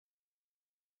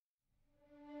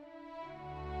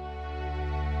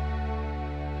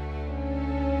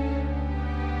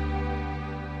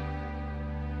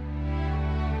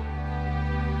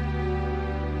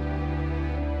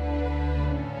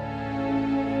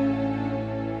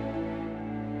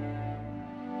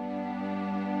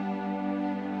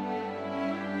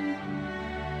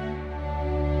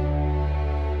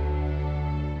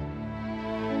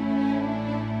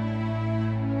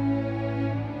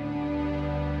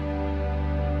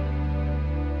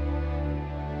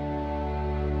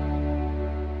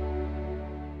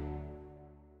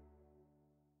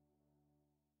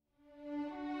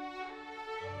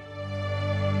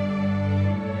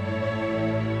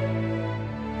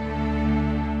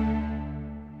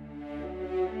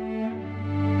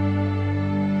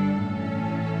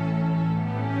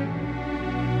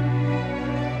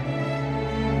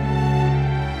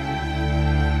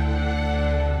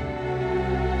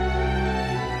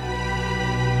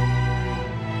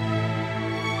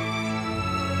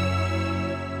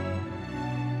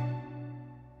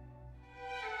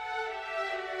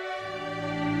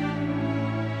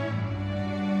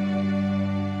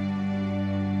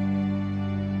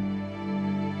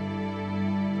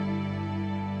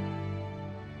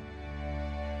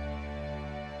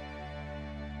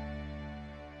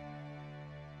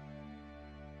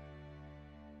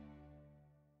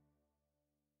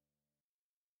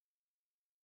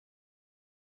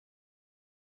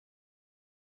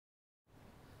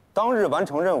当日完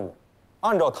成任务，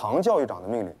按照唐教育长的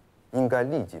命令，应该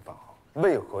立即返航，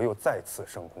为何又再次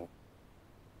升空？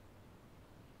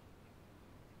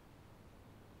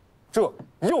这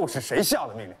又是谁下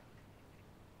的命令？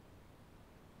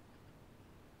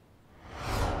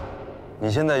你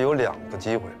现在有2个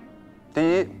机会：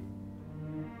第一，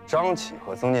张启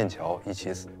和曾念桥一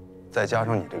起死，再加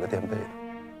上你这个垫背的；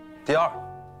第二，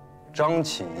张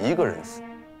启一个人死。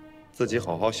自己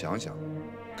好好想想，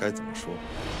该怎么说。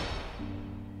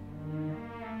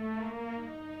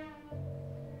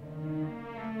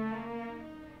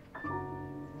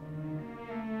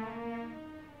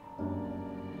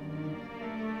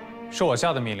是我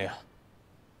下的命令。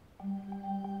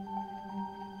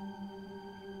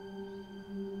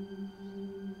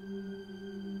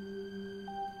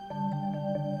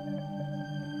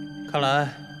看来，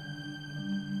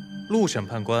陆审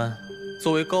判官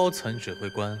作为高层指挥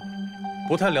官，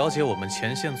不太了解我们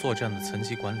前线作战的层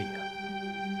级管理啊。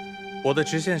我的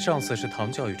直线上司是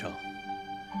唐教育长，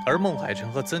而孟海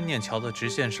成和曾念桥的直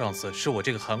线上司是我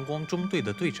这个寒光中队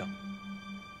的队长。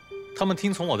他们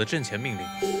听从我的阵前命令，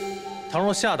倘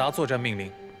若下达作战命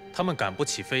令，他们赶不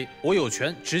起飞，我有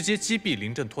权直接击毙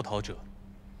临阵脱逃者。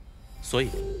所以，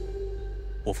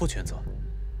我负全责。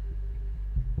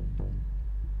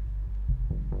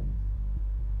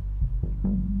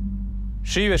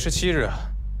11月17日，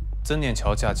曾念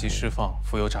桥驾机释放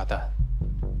浮油炸弹，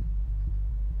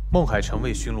孟海成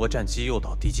为巡逻战机诱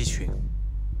导敌机群，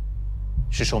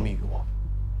是受命于我。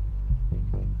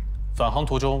返航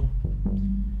途中，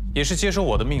也是接受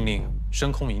我的命令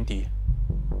升空迎敌。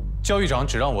教育长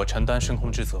只让我承担升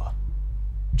空之责，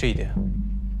这一点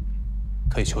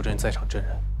可以求证在场证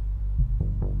人。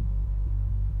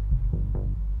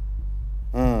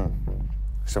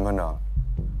审判长。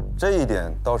这一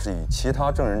点倒是与其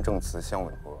他证人证词相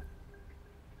吻合。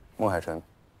孟海辰，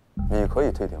你可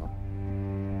以退庭了。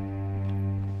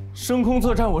升空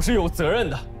作战我是有责任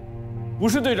的，不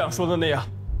是队长说的那样。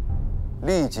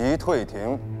立即退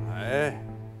庭。哎，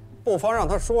不妨让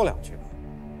他说2句吧。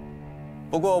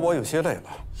不过我有些累了，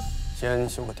先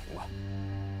休个庭吧。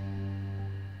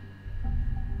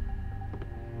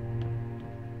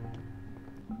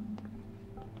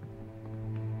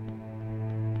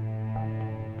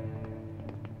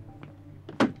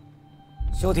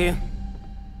休庭。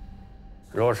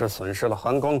若是损失了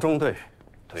寒光中队，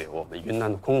对我们云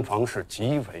南的空防是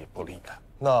极为不利的。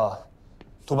那，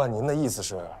督办您的意思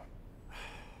是？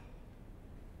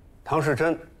唐世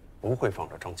珍不会放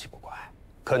着张琪不管，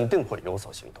肯定会有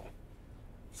所行动。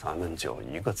咱们就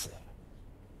一个字：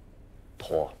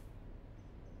拖。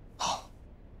好，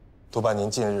督办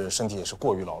您近日身体也是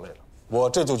过于劳累了，我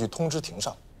这就去通知庭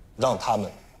上，让他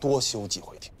们多休几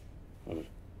回庭。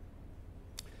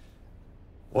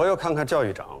我要看看教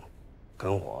育长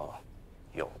跟我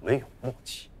有没有默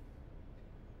契。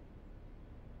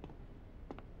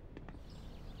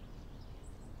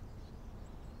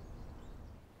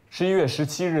11月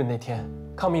17日那天，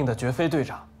抗命的绝非队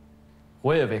长，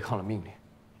我也违抗了命令。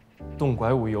洞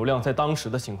拐5油量在当时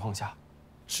的情况下，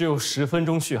只有10分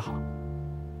钟续航，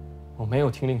我没有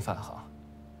听令返航。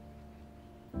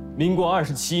民国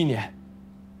27年。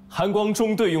寒光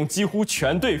中队用几乎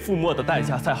全队覆没的代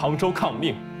价在杭州抗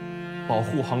命，保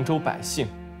护杭州百姓。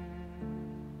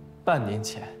半年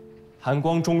前，寒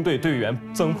光中队队员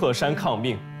曾破山抗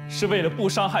命，是为了不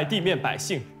伤害地面百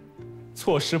姓，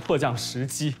错失迫降时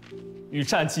机，与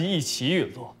战机一起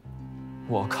陨落。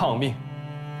我抗命，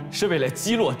是为了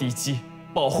击落敌机，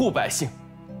保护百姓。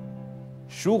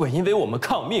如果因为我们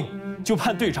抗命就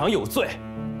判队长有罪，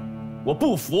我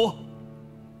不服，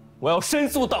我要申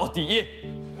诉到底。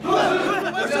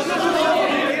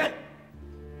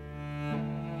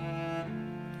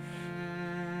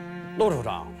陆处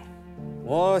长，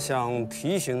我想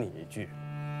提醒你一句：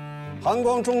寒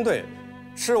光中队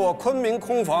是我昆明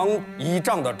空防倚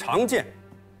仗的长剑。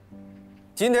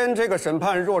今天这个审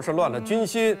判若是乱了军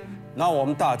心，那我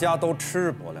们大家都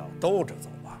吃不了兜着走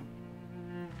吧。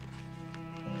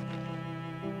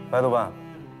白督办，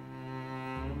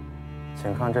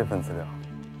请看这份资料。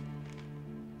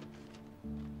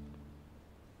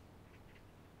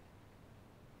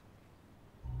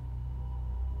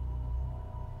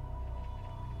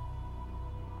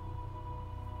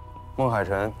孟海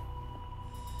辰，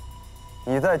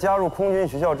你在加入空军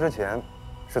学校之前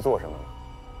是做什么的？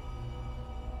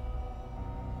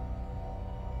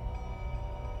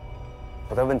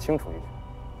我再问清楚一句，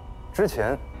之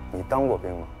前你当过兵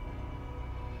吗？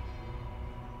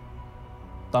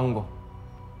当过。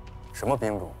什么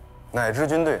兵种？哪支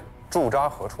军队？驻扎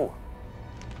何处啊？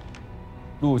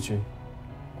陆军，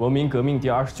国民革命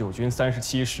第29军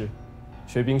37师，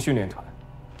学兵训练团。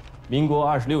民国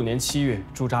26年7月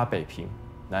驻扎北平、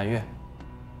南苑。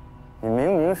你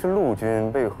明明是陆军，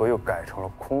为何又改成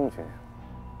了空军？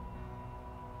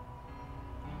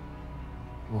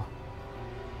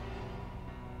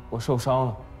我受伤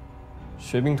了，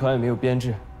学兵团也没有编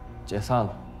制，解散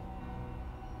了。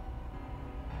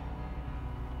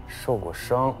受过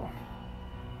伤，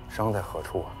伤在何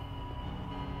处啊？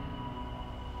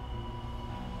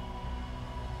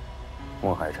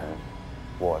孟海臣，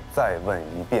我再问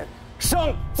一遍，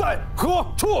伤在何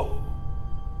处？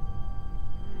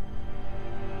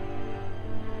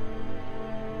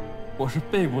我是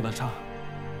背部的伤。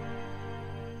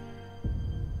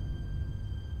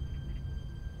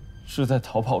是在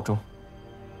逃跑中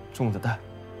中的弹。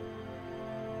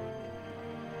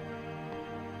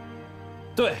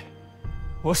对，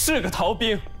我是个逃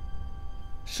兵。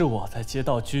是我在接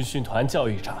到军训团教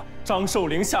育长张寿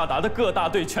龄下达的各大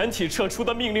队全体撤出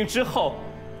的命令之后，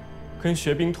跟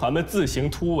学兵团们自行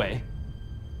突围，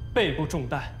背部中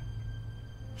弹。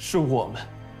是我们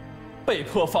被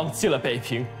迫放弃了北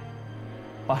平，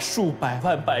把数百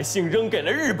万百姓扔给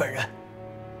了日本人。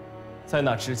在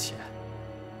那之前，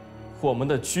我们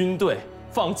的军队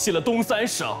放弃了东三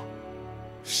省，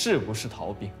是不是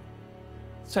逃兵？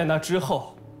在那之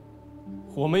后，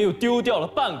我们又丢掉了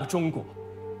半个中国，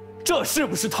这是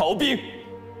不是逃兵？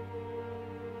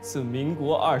自民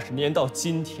国20年到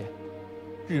今天，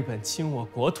日本侵我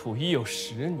国土已有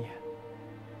10年，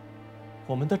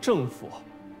我们的政府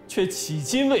却迄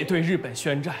今未对日本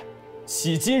宣战，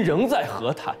迄今仍在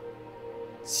和谈。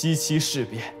77事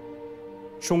变，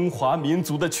中华民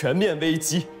族的全面危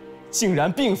机竟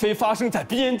然并非发生在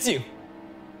边境，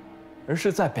而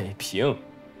是在北平，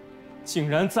竟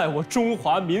然在我中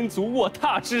华民族卧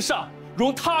榻之上，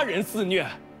容他人肆虐，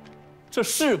这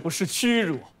是不是屈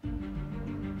辱？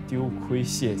丢盔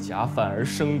卸甲反而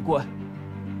升官，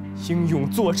英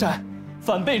勇作战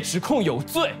反被指控有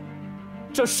罪，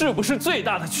这是不是最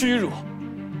大的屈辱？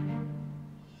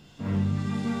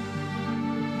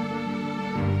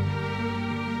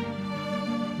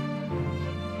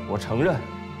我承认，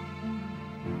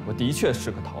我的确是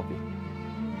个逃兵，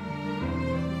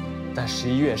但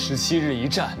11月17日一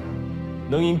战，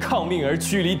能因抗命而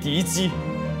驱离敌机，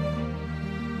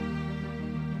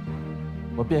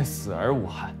我便死而无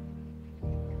憾。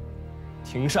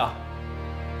庭上，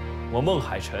我孟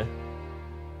海臣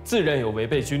自认有违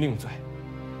背军令罪，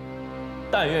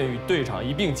但愿与队长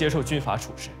一并接受军法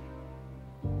处置。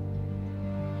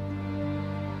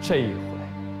这一回，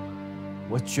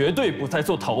我绝对不再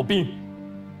做逃兵。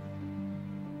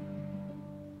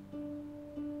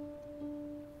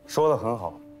说得很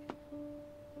好，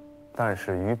但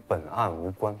是与本案无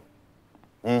关。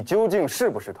你究竟是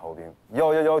不是逃兵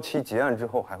？1117结案之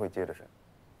后还会接着审，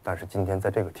但是今天在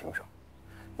这个庭上，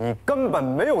你根本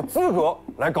没有资格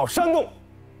来搞煽动，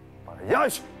把他押下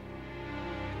去。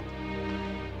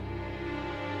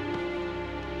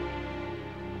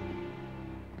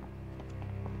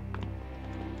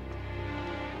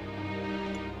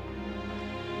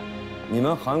你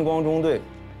们韩光中队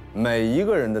每一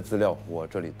个人的资料我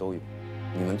这里都有，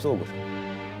你们做过什么？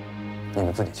你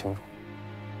们自己清楚，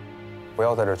不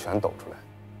要在这儿全抖出来，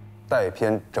带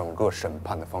偏整个审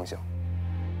判的方向。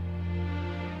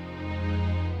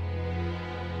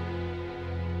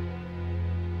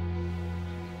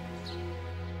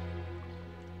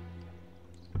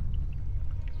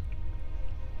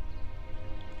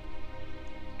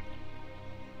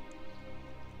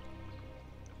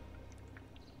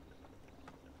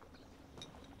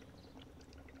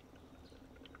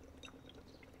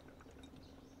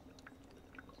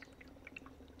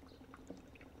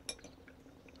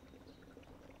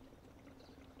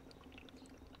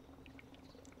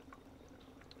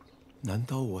难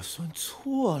道我算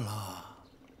错了？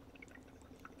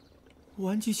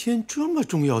完结签这么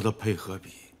重要的配合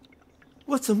笔，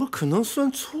我怎么可能算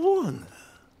错呢？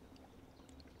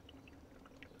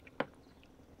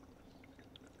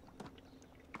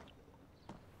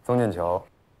曾剑桥，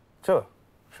这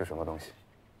是什么东西？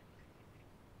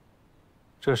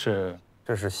这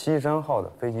是西山号的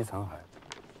飞机残骸。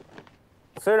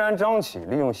虽然张启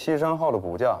利用西山号的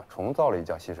骨架重造了一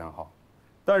架西山号，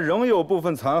但仍有部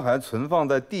分残骸存放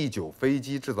在第9飞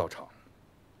机制造厂。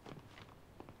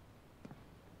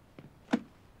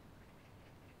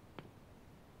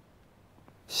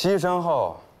西山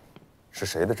号是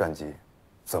谁的战机？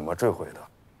怎么坠毁的？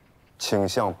请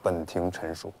向本庭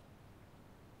陈述。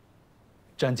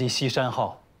战机西山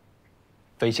号，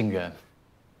飞行员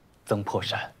曾破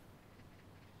山。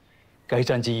该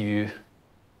战机于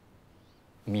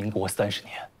民国30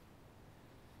年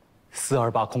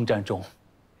428空战中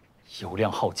油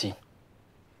量耗尽，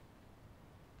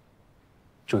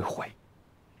追悔。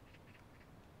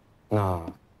那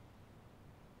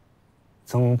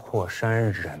曾破山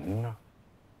人呢？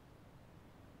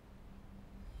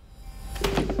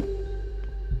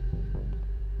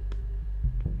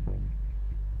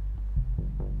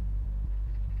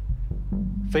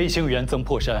飞行员曾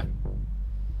破山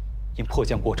因迫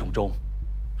降过程中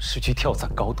失去跳伞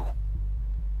高度，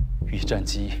与战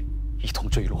机一同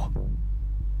坠落，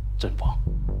阵亡。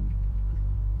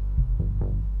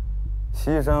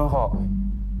西山号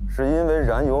是因为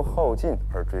燃油耗尽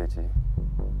而坠机，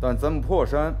但曾破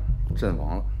山阵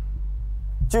亡了。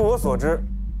据我所知，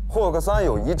霍克三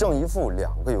有一正一负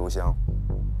2个油箱。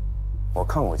我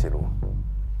看过记录，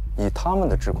以他们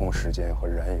的滞空时间和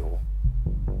燃油，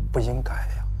不应该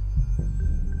呀。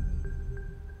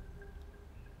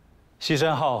西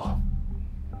山号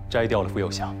摘掉了副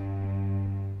油箱，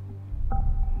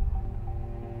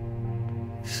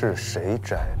是谁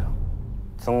摘的？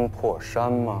曾破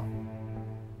山吗？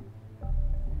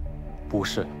不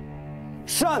是。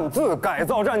擅自改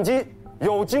造战机，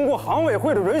有经过航委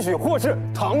会的允许或是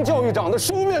唐教育长的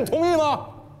书面同意吗？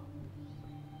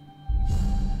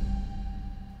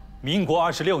民国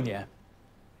26年，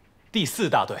第4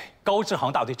大队高志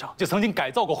航大队长就曾经改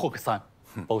造过霍克三，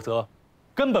否则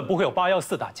根本不会有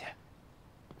814大捷。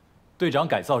队长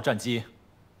改造战机，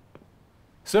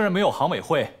虽然没有航委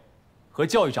会和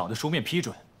教育长的书面批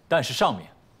准，但是上面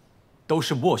都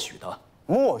是默许的。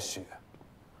默许？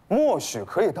默许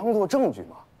可以当作证据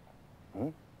吗？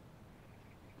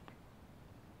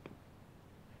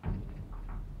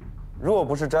若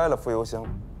不是摘了副油箱，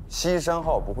西山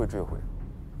号不会坠毁。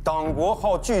党国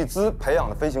耗巨资培养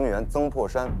的飞行员曾破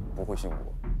山不会殉国。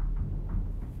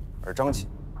而张启，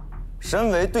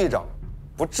身为队长，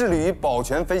不致力于保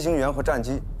全飞行员和战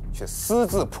机，却私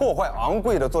自破坏昂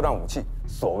贵的作战武器，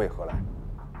所谓何来？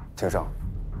庭上，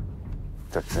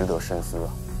这值得深思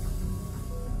啊！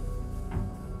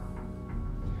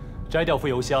摘掉副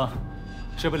油箱，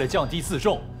是为了降低自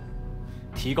重，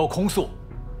提高空速。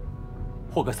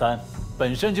霍克三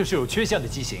本身就是有缺陷的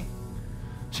机型，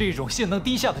是一种性能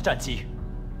低下的战机。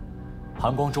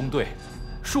韩光中队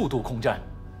数度空战，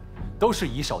都是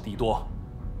以少敌多。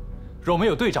若没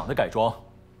有队长的改装，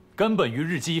根本与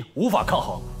日机无法抗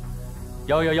衡。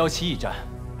1117一战，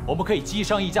我们可以击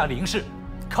伤一架零式，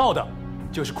靠的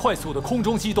就是快速的空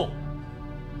中机动。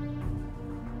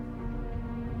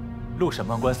陆审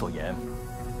判官所言，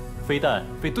非但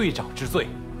非队长之罪，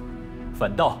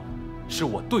反倒是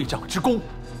我队长之功。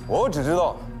我只知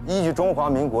道，依据中华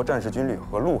民国战时军律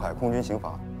和陆海空军刑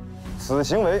法，此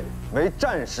行为为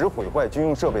战时毁坏军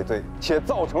用设备罪，且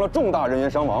造成了重大人员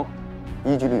伤亡。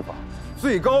依据律法，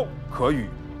最高可与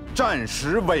战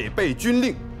时违背军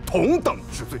令同等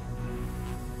之罪。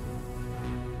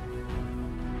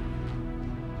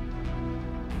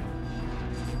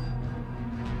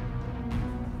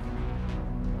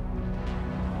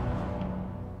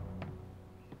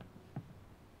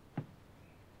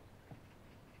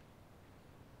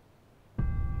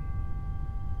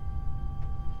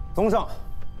综上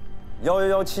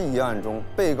，1117一案中，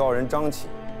被告人张启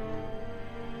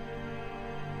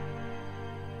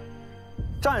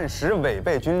战时违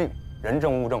背军令，人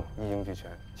证物证一应俱全，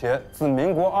且自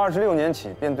民国26年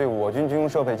起便对我军军用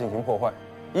设备进行破坏，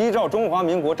依照中华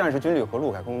民国战时军律和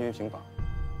陆海空军刑法，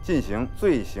进行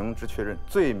罪行之确认，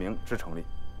罪名之成立。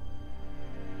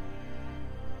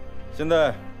现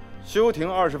在休庭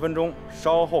20分钟，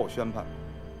稍后宣判。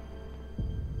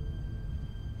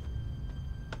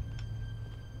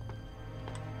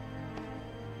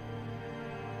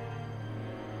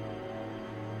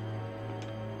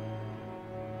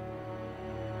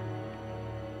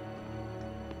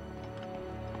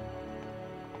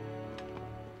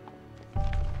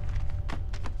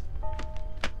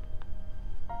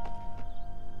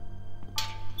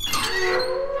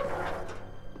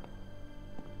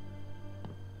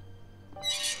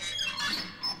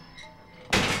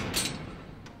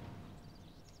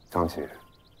张启，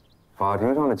法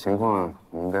庭上的情况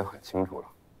你应该很清楚了。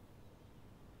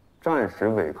战时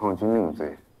违抗军令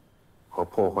罪和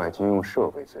破坏军用设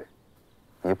备罪，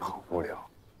你跑不了。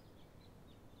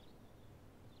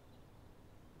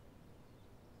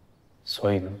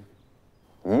所以呢？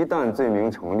一旦罪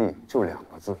名成立，就2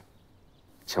个字：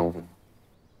枪毙。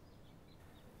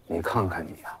你看看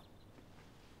你呀，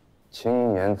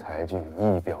青年才俊，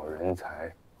一表人才，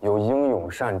又英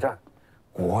勇善战。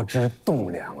国之栋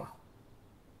梁啊！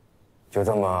就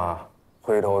这么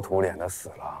灰头土脸的死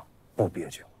了，不憋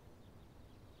屈吗？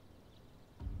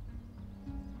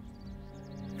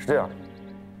是这样，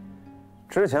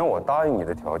之前我答应你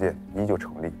的条件依旧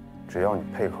成立，只要你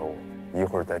配合我，一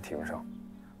会儿在庭上，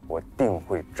我定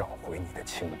会找回你的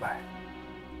清白。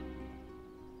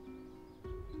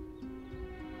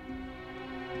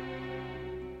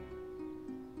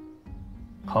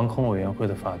航空委员会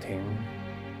的法庭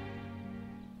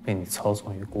被你操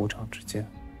纵于股掌之间，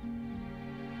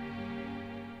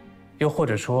又或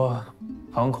者说，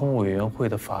航空委员会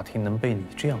的法庭能被你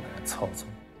这样的人操纵，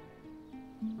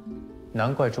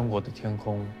难怪中国的天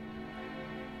空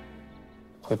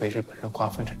会被日本人划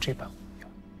分成这般模样。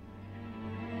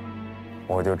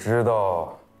我就知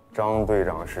道张队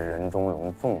长是人中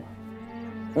龙凤啊，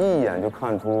一眼就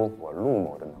看出我陆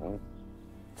某的能力，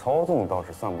操纵倒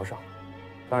是算不上，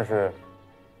但是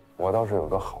我倒是有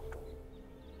个好主意。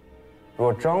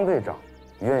若张队长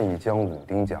愿意将武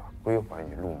丁甲归还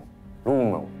于陆某，陆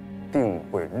某定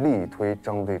会力推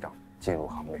张队长进入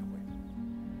航委会。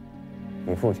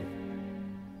你父亲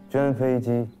捐飞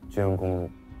机、捐公路，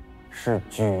是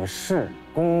举世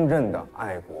公认的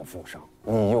爱国富商，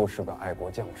你又是个爱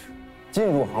国将士，进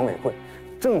入航委会，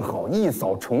正好一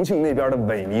扫重庆那边的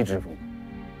萎靡之风。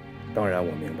当然，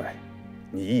我明白，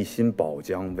你一心保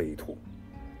疆卫土，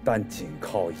但仅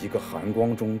靠一个寒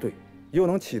光中队，又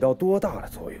能起到多大的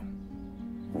作用？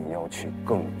你要去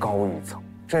更高一层，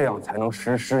这样才能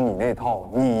实施你那套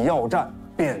“你要战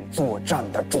便作战”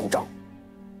的主张。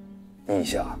意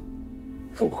下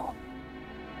如何？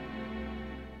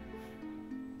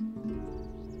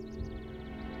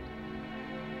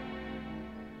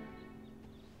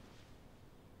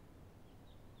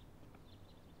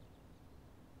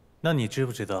那你知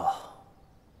不知道，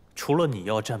除了你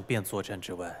要战便作战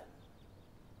之外，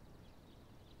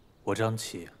我张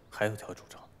琪还有条主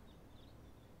张：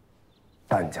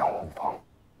弹将无方。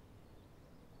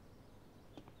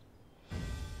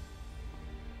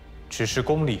只识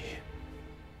公理，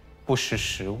不识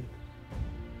时务，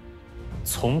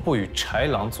从不与豺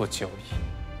狼做交易。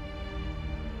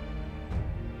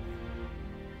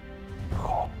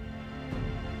好，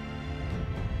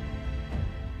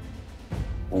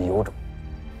你有种，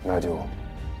那就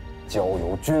交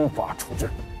由军法处置。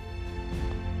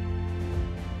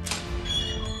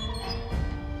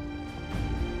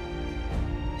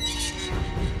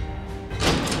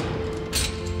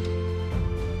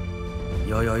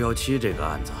1117这个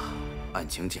案子，案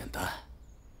情简单，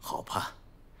好判。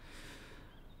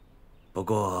不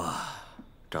过，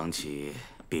张琪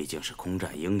毕竟是空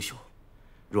战英雄，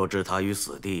若置他于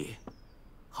死地，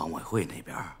航委会那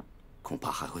边恐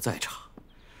怕还会再查，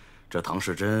这唐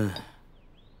世珍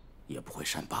也不会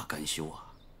善罢甘休啊。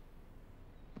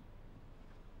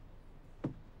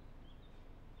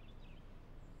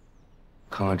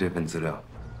看看这份资料。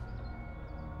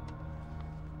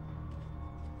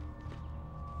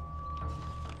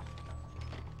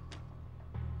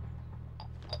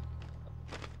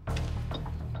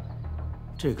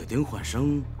这个丁焕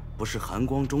生不是寒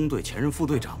光中队前任副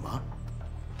队长吗？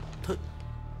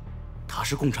他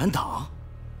是共产党？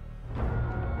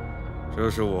这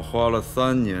是我花了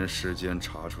3年时间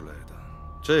查出来的。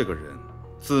这个人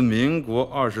自民国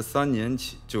23年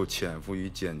起就潜伏于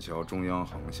笕桥中央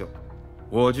航校，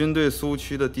我军对苏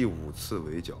区的第5次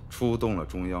围剿出动了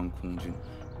中央空军，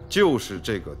就是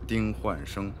这个丁焕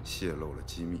生泄露了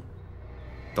机密，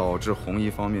导致红一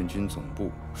方面军总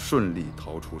部顺利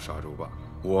逃出沙洲坝，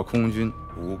我空军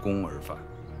无功而返。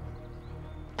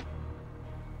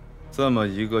这么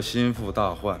一个心腹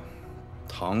大患，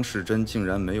唐世珍竟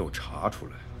然没有查出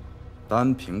来，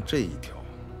单凭这一条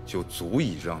就足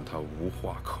以让他无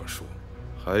话可说。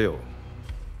还有，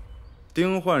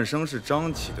丁焕生是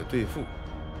张启的对付，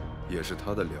也是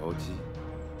他的僚机。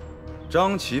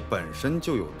张启本身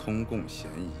就有通共嫌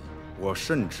疑，我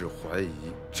甚至怀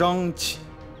疑张启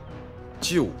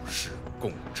就是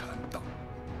共产党。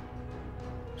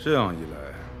这样一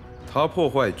来，他破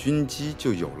坏军机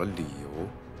就有了理由。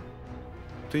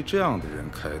对这样的人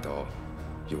开刀，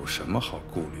有什么好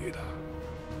顾虑的？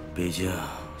毕竟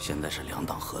现在是两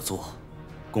党合作，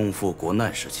共赴国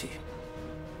难时期，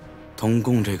通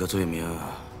共这个罪名，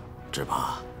只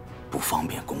怕不方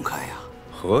便公开呀。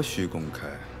何须公开？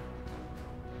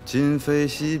今非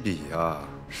昔比呀，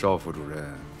邵副主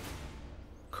任。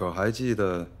可还记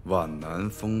得皖南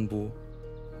风波？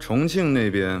重庆那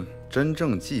边真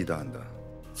正忌惮的，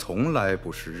从来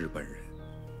不是日本人，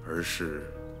而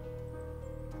是……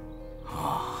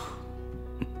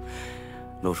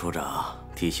陆处长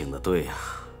提醒的对呀，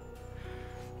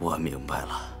我明白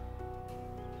了。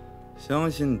相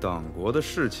信党国的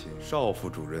事情，邵副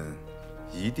主任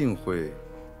一定会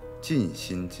尽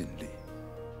心尽力。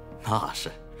那是，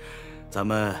咱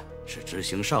们是执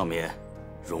行上面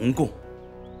容共、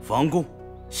防共、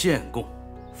限共、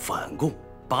反共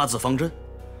8字方针，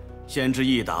限制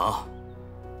一党，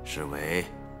是为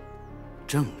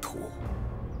正途。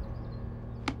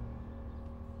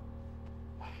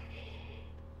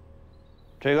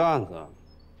这个案子，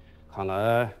看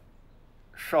来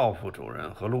邵副主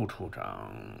任和陆处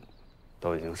长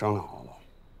都已经商量好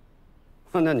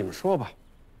了。那你们说吧，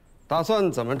打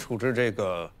算怎么处置这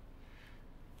个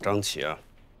张启啊？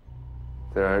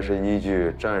自然是依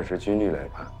据战时军律来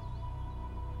判。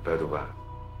白督办，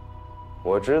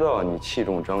我知道你器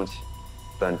重张启，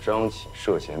但张启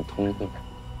涉嫌通共，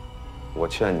我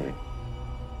劝你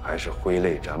还是挥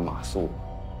泪斩马谡。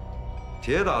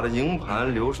铁打的营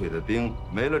盘流水的兵，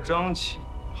没了张启，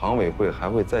行委会还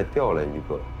会再调来一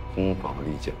个空防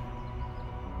力将。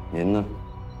您呢，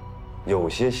有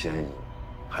些嫌疑，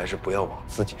还是不要往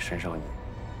自己身上引，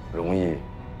容易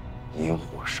引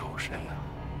火烧身啊。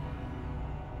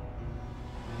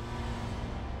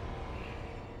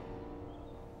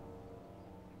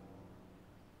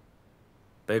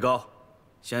被告，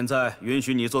现在允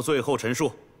许你做最后陈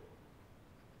述。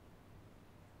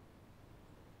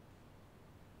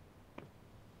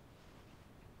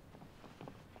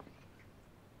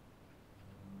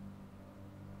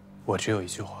我只有一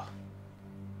句话：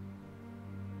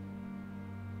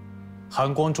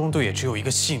韩光中队也只有一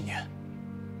个信念，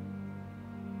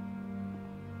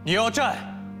你要战，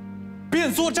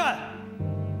便作战；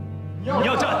你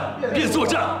要战，便作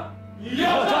战；你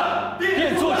要战，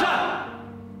便作战。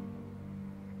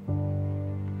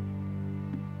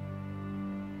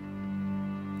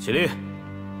起立。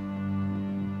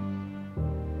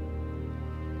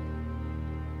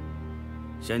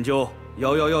先就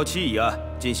1117一案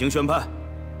进行宣判。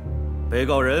被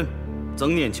告人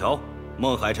曾念桥、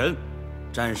孟海臣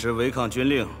战时违抗军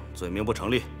令罪名不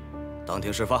成立，当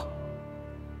庭释放。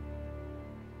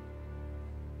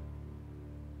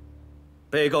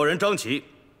被告人张启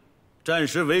战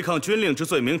时违抗军令之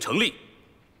罪名成立。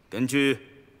根据《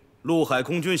陆海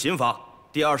空军刑法》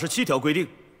第27条规定，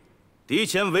敌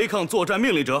前违抗作战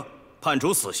命令者，判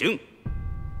处死刑。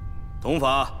同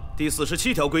法第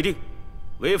47条规定，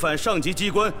违反上级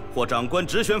机关或长官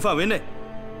职权范围内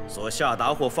所下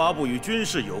达或发布与军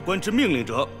事有关之命令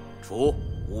者，处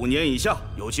5年以下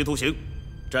有期徒刑；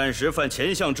战时犯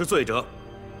前项之罪者，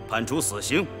判处死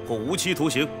刑或无期徒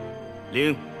刑。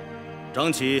另，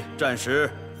张启战时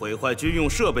毁坏军用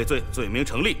设备罪罪名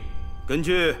成立。根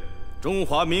据《中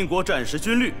华民国战时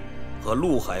军律》和《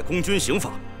陆海空军刑法》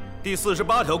第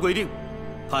48条规定，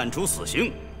判处死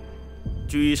刑。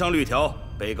据以上律条，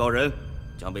被告人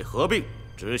将被合并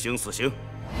执行死刑。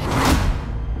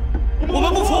我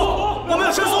们不服，我们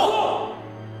要申诉。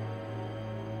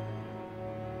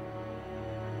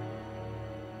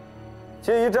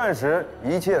鉴于战时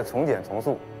一切从简从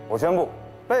速，我宣布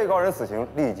被告人死刑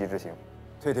立即执行。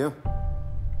退庭。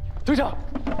队长，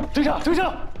队长，队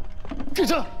长，队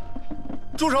长，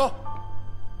住手！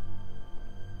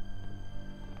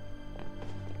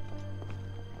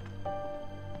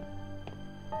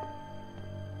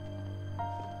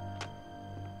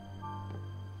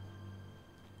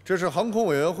这是航空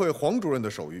委员会黄主任的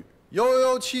手谕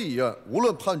：1117一案，无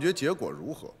论判决结果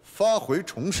如何，发回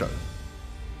重审。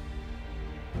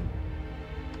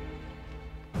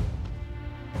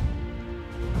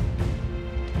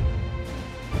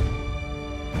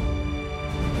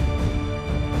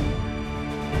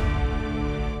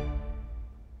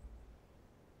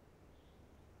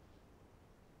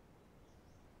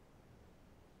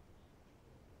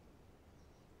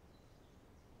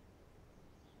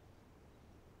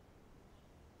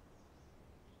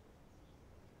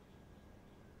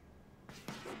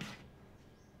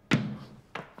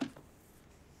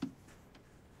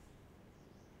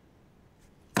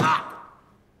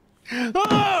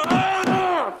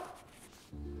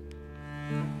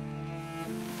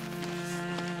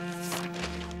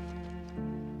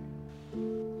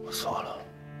我错了，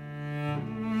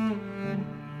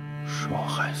是我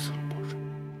害死了博士。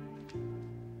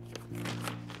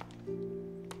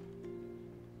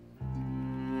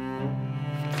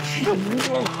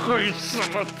我害死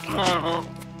了他。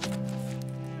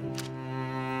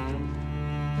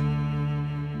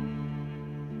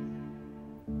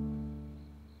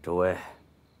诸位，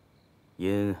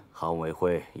因行委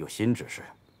会有新指示，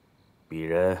鄙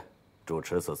人主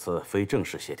持此次非正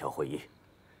式协调会议，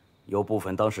有部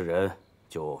分当事人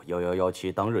就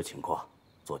1117当日情况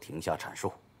做庭下阐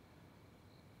述。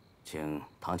请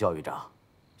唐教育长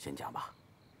先讲吧。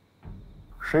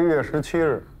11月17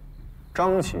日，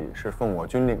张启是奉我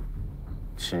军令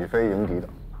起飞迎敌的。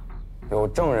有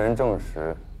证人证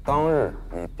实，当日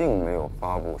你并没有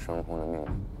发布升空的命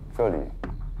令，这里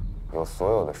有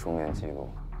所有的书面记录。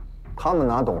他们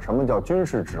哪懂什么叫军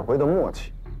事指挥的默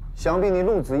契？想必你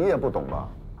陆子怡也不懂吧？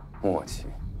默契，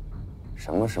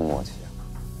什么是默契啊？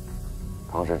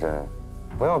唐时珍，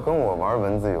不要跟我玩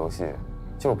文字游戏，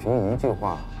就凭一句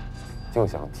话，就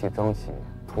想替张启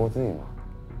脱罪吗？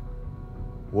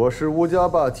我是乌家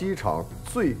坝机场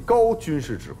最高军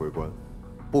事指挥官，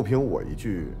不凭我一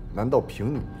句，难道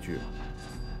凭你一句吗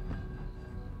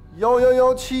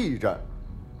？111起义战，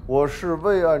我是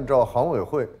未按照航委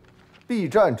会避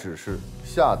战指示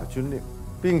下的军令，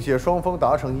并且双方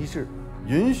达成一致，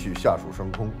允许下属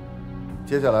升空。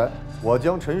接下来，我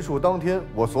将陈述当天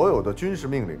我所有的军事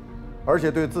命令，而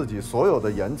且对自己所有的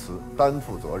言辞担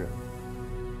负责任。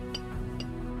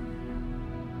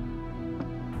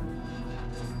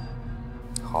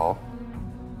好，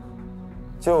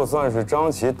就算是张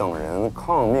启等人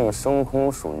抗命升空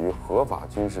属于合法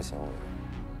军事行为，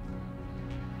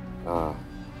那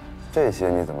这些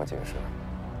你怎么解释？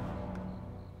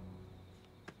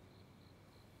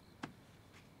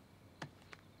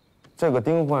这个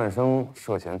丁焕生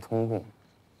涉嫌通共，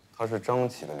他是张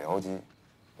启的僚机，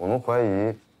我们怀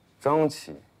疑张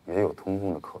启也有通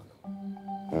共的可能。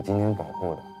你今天保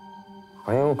护的，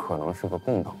很有可能是个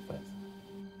共党分子。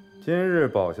今日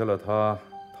保下了他，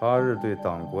他日对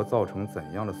党国造成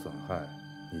怎样的损害，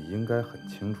你应该很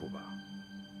清楚吧？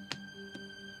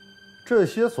这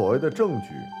些所谓的证据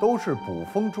都是捕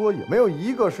风捉影，没有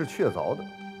一个是确凿的。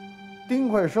丁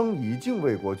快生已经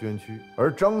为国捐躯，而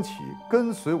张启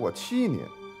跟随我7年，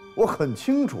我很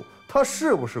清楚他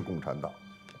是不是共产党。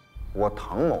我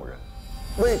唐某人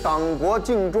为党国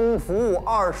尽忠服务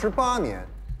28年，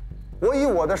我以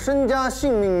我的身家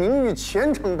性命名誉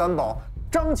虔诚担保，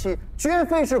张启绝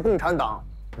非是共产党。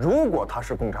如果他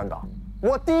是共产党，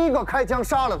我第一个开枪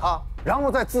杀了他，然后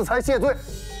再自裁谢罪。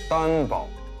担保，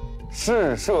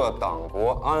试涉党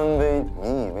国安危，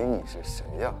你以为你是谁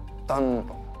呀？担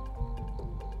保，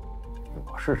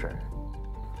我是谁？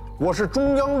我是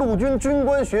中央陆军军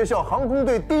官学校航空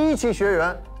队第1期学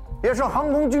员，也是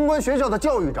航空军官学校的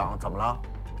教育长。怎么了？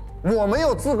我没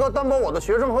有资格担保我的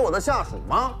学生和我的下属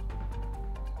吗？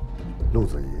陆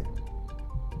子怡，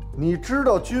你知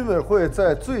道军委会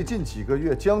在最近几个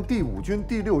月将第5军、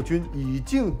第6军已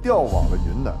经调往了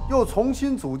云南，又重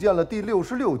新组建了第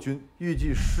66军，预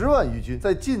计10万余军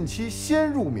在近期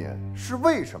先入缅，是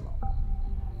为什么？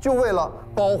就为了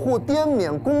保护滇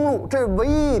缅公路这唯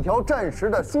一一条暂时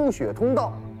的输血通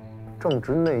道。正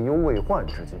值内忧未患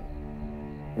之际，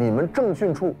你们政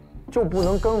训处就不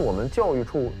能跟我们教育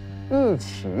处一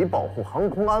起保护航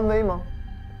空安危吗？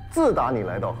自打你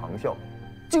来到航校，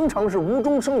经常是无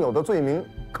中生有的罪名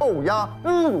扣押、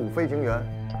侮辱飞行员。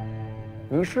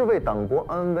你是为党国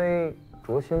安危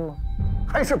着心吗？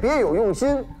还是别有用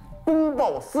心，公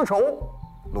报私仇？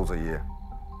陆子怡，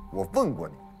我问过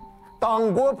你，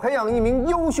党国培养一名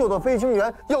优秀的飞行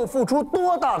员要付出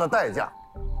多大的代价？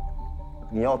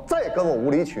你要再跟我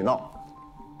无理取闹，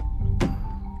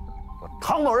我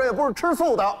唐某人也不是吃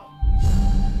素的。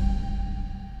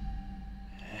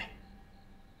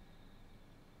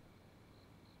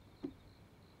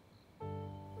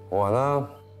我呢，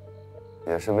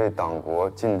也是为党国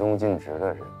尽忠尽职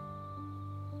的人。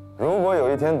如果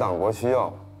有一天党国需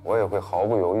要，我也会毫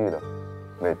不犹豫地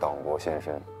为党国献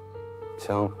身。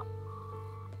枪，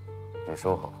你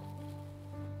收好，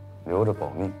留着保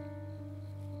命。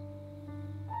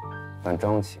但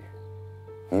张启，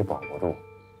你保不住，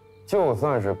就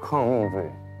算是抗命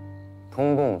罪、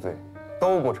通共罪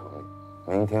都不成立。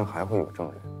明天还会有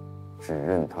证人指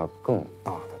认他更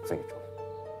大的罪证。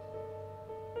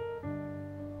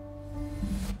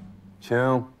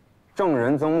请证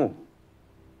人增目。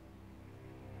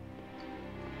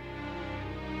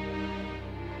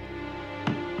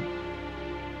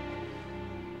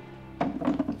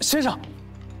先生，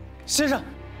先生，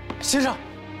先生，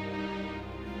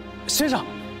先生，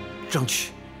张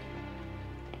启，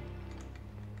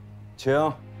请。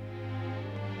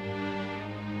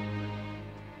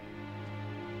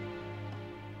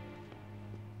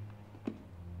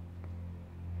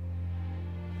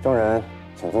证人，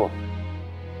请坐。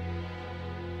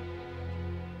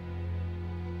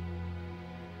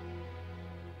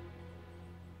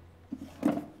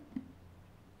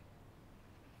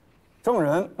证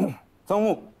人曾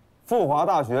木，复华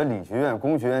大学理学院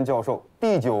工学院教授，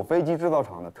第9飞机制造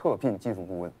厂的特聘技术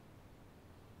顾问。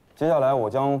接下来我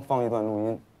将放一段录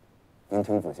音，您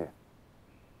听仔细。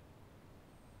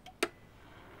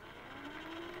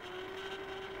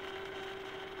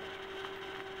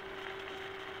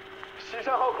西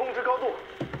山号控制高度，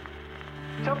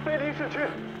将飞离市区。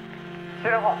西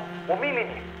山号，我命令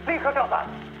你立刻跳伞。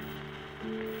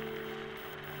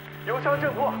油箱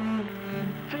震破，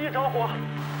机翼着火。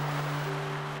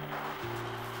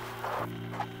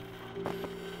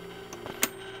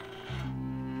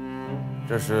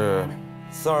这是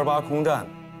428空战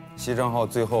西山号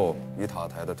最后与塔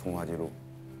台的通话记录。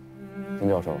曾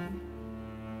教授，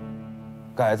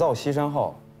改造西山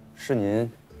号是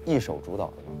您一手主导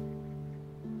的吗？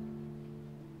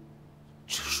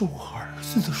这是我儿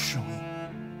子的生意。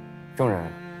证人，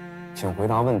请回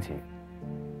答问题：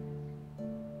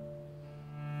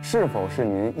是否是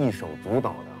您一手主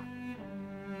导的？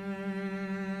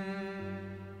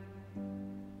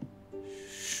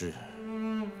是。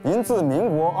您自民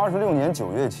国26年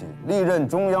9月起，历任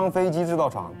中央飞机制造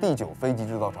厂第9飞机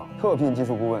制造厂特聘技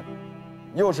术顾问，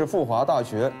又是复华大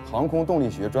学航空动力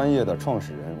学专业的创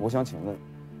始人。我想请问，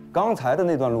刚才的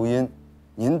那段录音，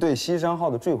您对西山号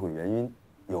的坠毁原因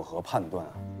有何判断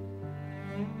啊？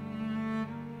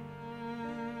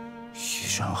西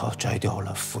山号摘掉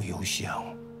了副油箱，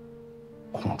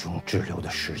空中滞留的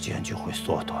时间就会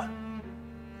缩短。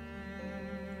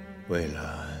为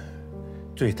了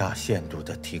最大限度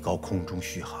地提高空中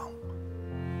续航，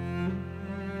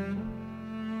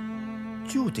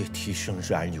就得提升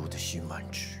燃油的辛烷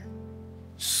值，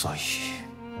所以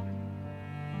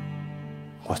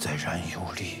我在燃油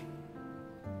里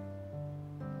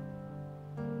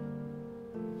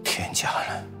添加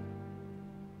了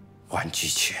烷基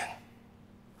醛。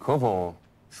可否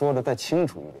说得再清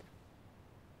楚一点？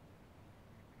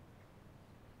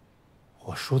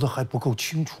我说的还不够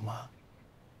清楚吗？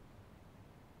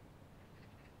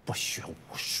不学无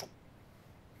术，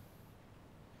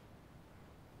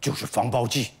就是防爆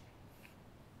剂，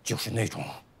就是那种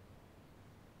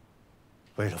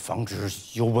为了防止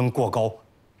油温过高，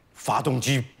发动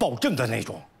机爆震的那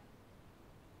种。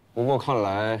不过看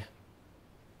来，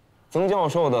曾教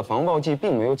授的防爆剂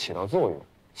并没有起到作用，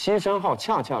西山号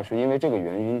恰恰是因为这个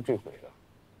原因坠毁的。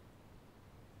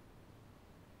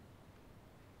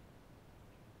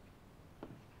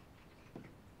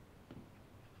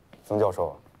曾教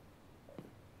授，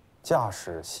驾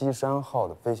驶西山号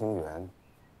的飞行员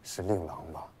是令郎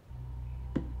吧？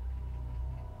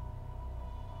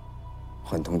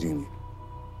很同情你。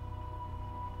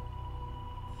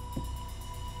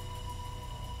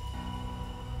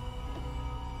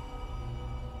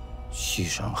西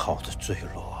山号的坠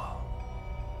落，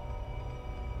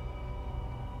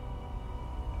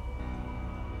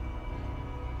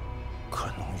可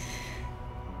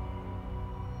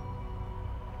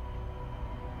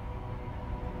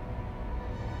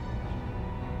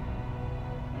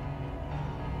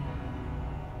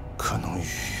能与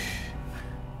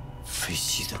飞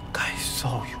机的改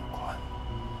造有关。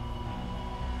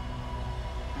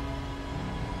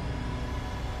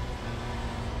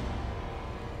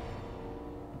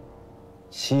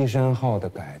西山号的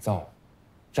改造，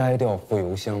摘掉副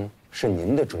油箱是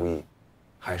您的主意，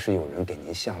还是有人给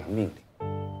您下了命令？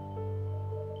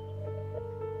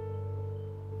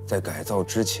在改造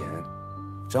之前，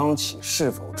张启是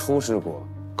否出示过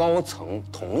高层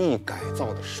同意改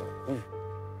造的手谕？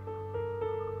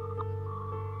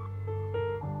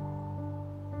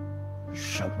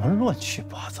什么乱七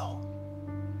八糟？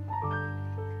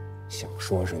想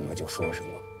说什么就说什么，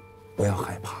不要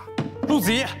害怕。陆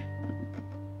子夜，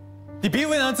你别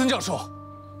为难曾教授。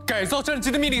改造战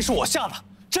机的命令是我下的，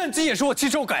战机也是我亲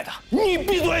手改的。你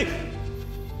闭嘴！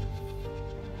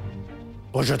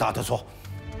不是他的错。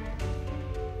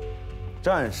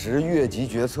战时越级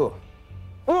决策，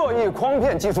恶意诓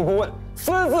骗技术顾问，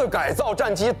私自改造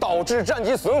战机导致战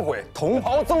机损毁，同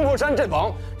袍曾国藩阵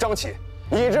亡。张启，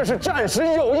你这是战时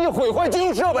有意毁坏军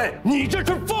用设备，你这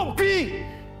是放屁！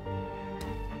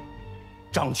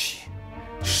张启，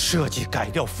设计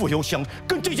改掉副油箱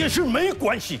跟这件事没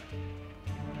关系，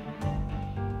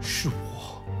是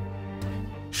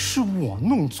我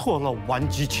弄错了烷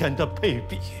基醛的配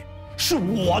比，是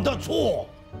我的错。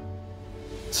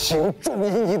请注意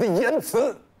你的言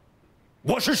辞。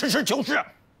我是实事求是。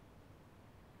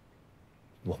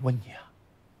我问你啊，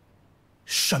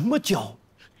什么叫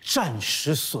战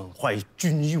时损坏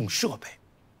军用设备？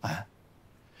哎，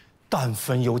但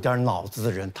凡有点脑子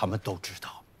的人，他们都知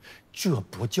道，这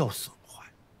不叫损坏，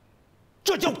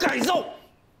这叫改造。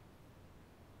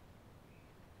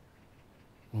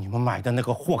你们买的那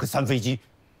个霍克3飞机，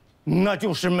那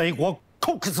就是美国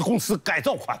Cox 公司改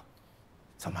造款。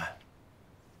怎么？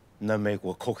那美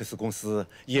国 Cox 公司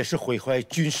也是毁坏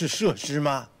军事设施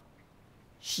吗？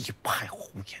一派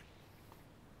胡言！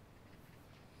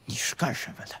你是干什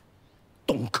么的？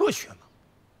懂科学吗？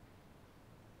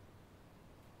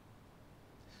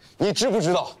你知不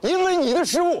知道，因为你的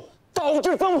失误导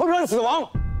致曾国藩死亡？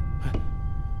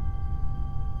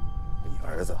你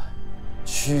儿子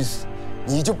屈死，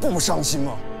你就不伤心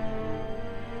吗？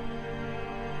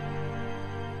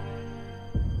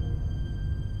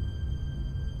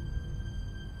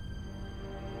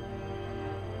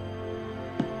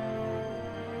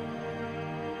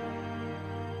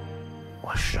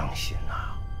伤心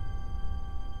呐！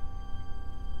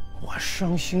我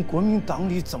伤心，国民党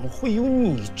里怎么会有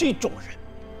你这种人，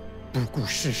不顾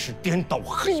世事、颠倒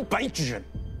黑白之人？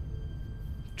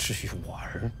至于我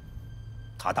儿，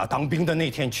他打当兵的那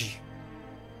天起，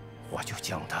我就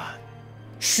将他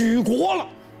许国了。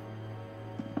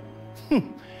哼，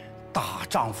大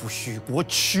丈夫许国，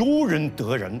求人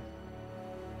得人，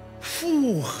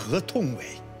父何痛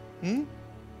为？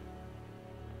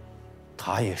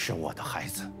他也是我的孩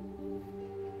子，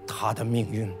他的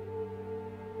命运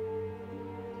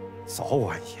早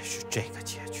晚也是这个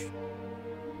结局。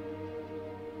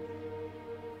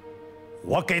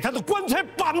我给他的棺材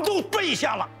板都备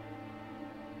下了。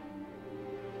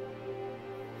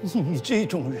你这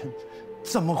种人，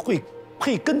怎么会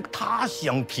配跟他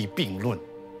相提并论？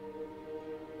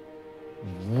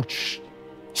无耻，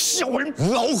小人，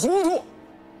老糊涂！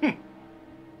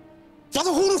把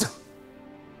他糊涂去！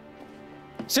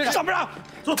先生，怎么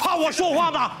着？怕我说话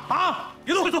吗？啊！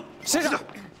别动，别动！先生，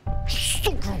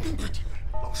送出！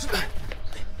老师，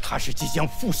他是即将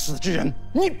赴死之人，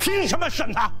你凭什么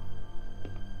审他？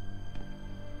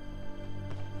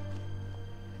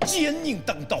奸佞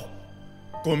当道，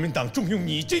国民党重用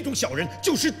你这种小人，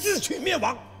就是自取灭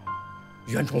亡。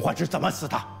袁崇焕是怎么死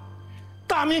的？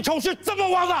大明朝是怎么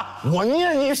亡的？我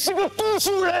念你是个读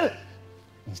书人，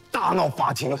你大闹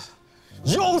法庭，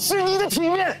有失你的体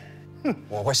面。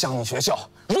我会向你学校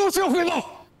如实汇报。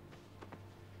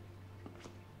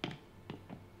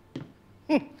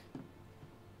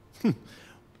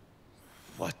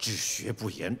我治学不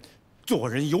严，做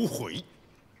人有悔，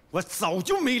我早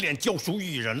就没脸教书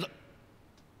育人了。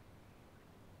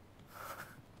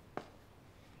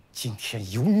今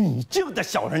天由你这样的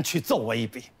小人去揍我一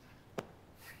笔，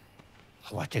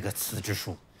我这个辞职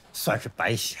书算是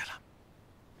白写了，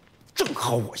正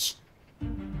合我意。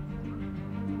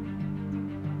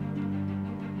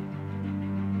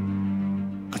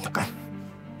跟他干！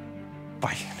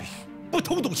败类，不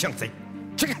头都像贼！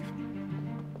起开！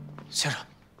先生，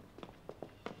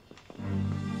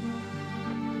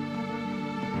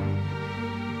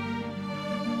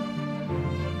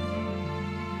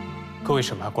各位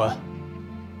审判官，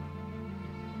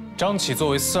张启作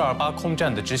为428空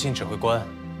战的执行指挥官，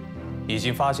已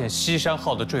经发现西山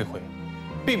号的坠毁，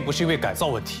并不是因为改造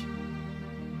问题，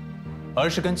而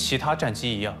是跟其他战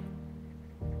机一样，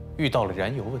遇到了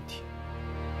燃油问题。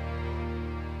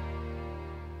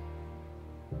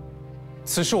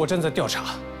此事我正在调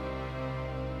查，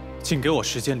请给我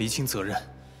时间厘清责任，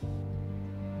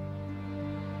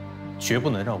绝不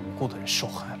能让无辜的人受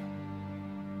害了。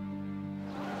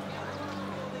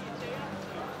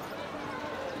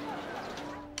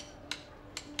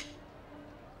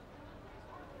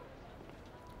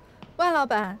万老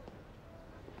板，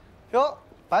哟，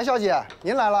白小姐，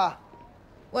您来了。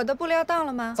我的布料到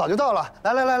了吗？早就到了。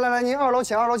来，您2楼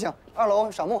请，2楼请，2楼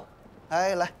赏木。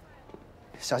来，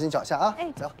小心脚下啊！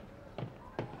哎，走。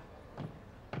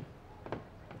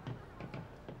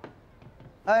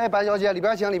哎，白小姐，里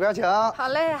边请，里边请。好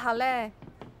嘞，好嘞。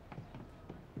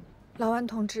老万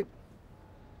同志，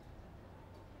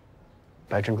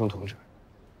白振中同志，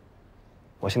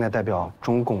我现在代表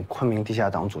中共昆明地下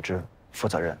党组织负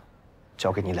责任，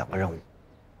交给你2个任务。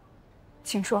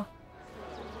请说。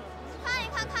看一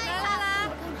看，来，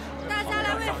大家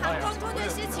来为韩光中队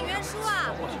写请愿书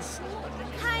啊！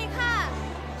看一看，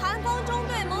韩光中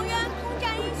队蒙冤空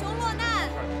战英雄落难。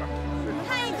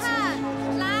看一看，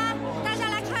来，大家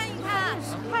来看一看，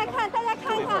快看，大家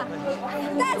看看，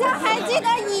大家还记得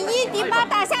以1敌8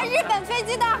打下日本飞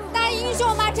机的大英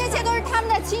雄吗？这些都是他们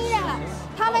的亲人，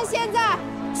他们现在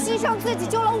牺牲自己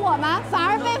救了我们，反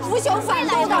而被腐朽反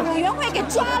动的委员会给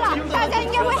抓了。大家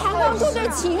应该为韩光中队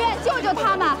请愿，救救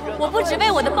他们。我不只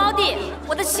为我的胞弟、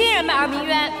我的亲人们而鸣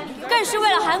冤，更是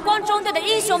为了韩光中队的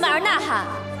英雄们而呐喊。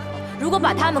如果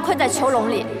把他们困在囚笼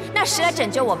里，那谁来拯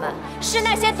救我们？是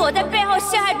那些躲在背后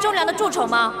陷害忠良的蛀虫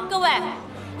吗？各位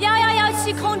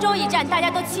，1117空中一战，大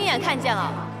家都亲眼看见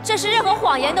了，这是任何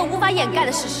谎言都无法掩盖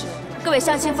的事实。各位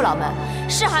乡亲父老们，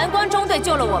是韩光中队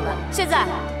救了我们，现在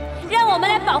让我们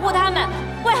来保护他们，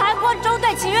为韩光中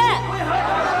队请愿。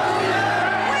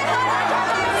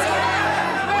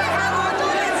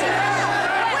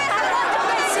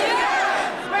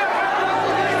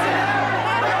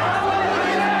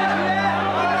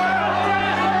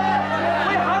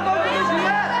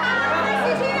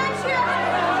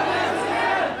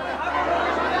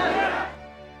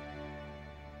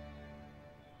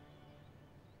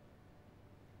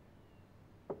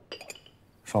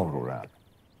邵主任，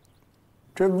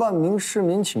这万名市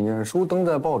民请愿书登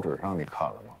在报纸上，你看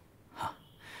了吗？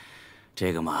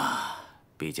这个嘛，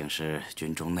毕竟是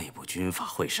军中内部军法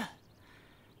会审，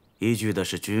依据的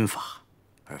是军法，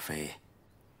而非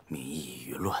民意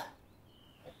舆论。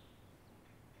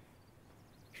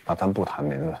那咱不谈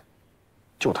民论，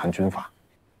就谈军法。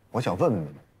我想问问你，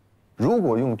如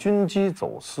果用军机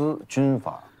走私，军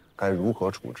法该如何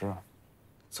处置啊？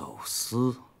走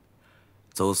私，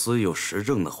走私有实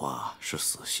证的话是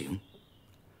死刑。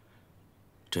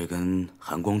这跟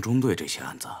韩光中队这起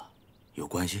案子有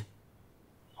关系？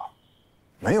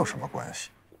没有什么关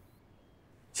系。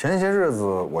前些日子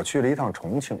我去了一趟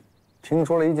重庆，听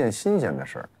说了一件新鲜的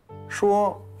事儿，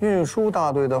说运输大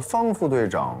队的方副队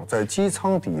长在机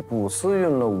舱底部私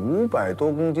运了500多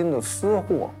公斤的私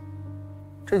货。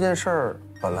这件事儿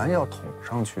本来要捅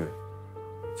上去，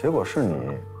结果是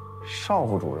你邵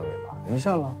副主任给拦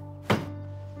下了。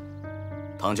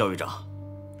唐教育长，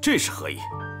这是何意？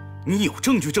你有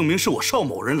证据证明是我邵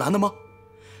某人拦的吗？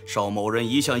邵某人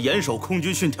一向严守空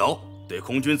军训条，对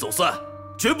空军走私案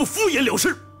绝不敷衍了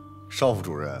事。邵副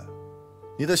主任，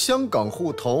你的香港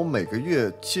户头每个月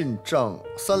进账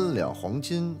3两黄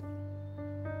金，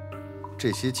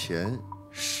这些钱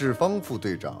是方副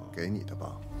队长给你的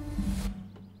吧？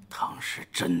唐是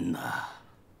真的。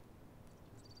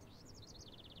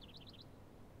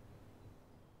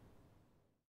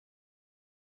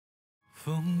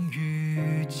风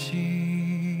雨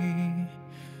起，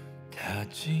他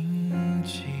荆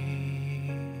棘，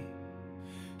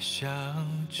向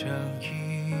正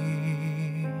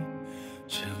义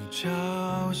正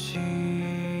朝夕，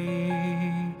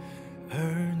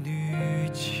儿女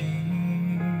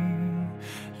情，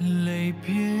泪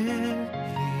别离，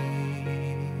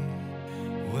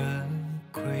问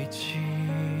归期，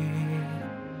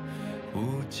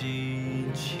无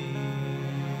尽期。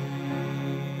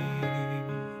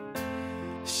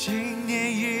新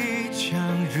年一场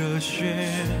热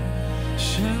血，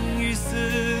生与死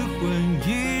魂一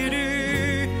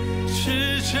缕，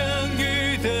赤诚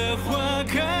雨的花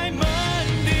开满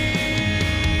地。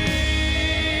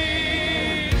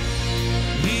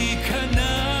你看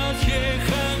那铁汉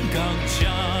刚强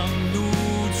怒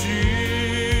举，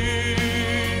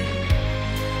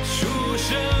出生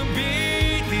必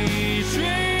地追。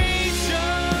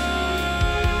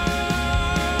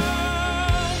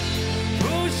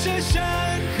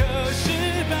山河石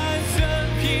板曾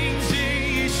平静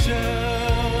一生，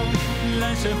阑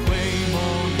珊回眸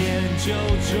念旧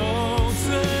中存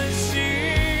心，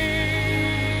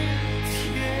天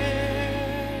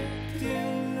边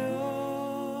流。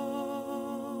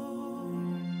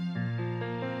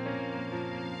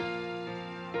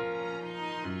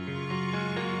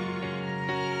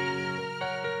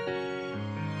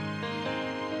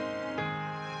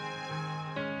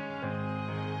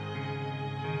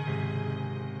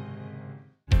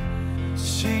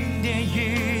新年一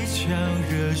场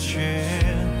热血，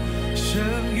生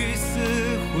与死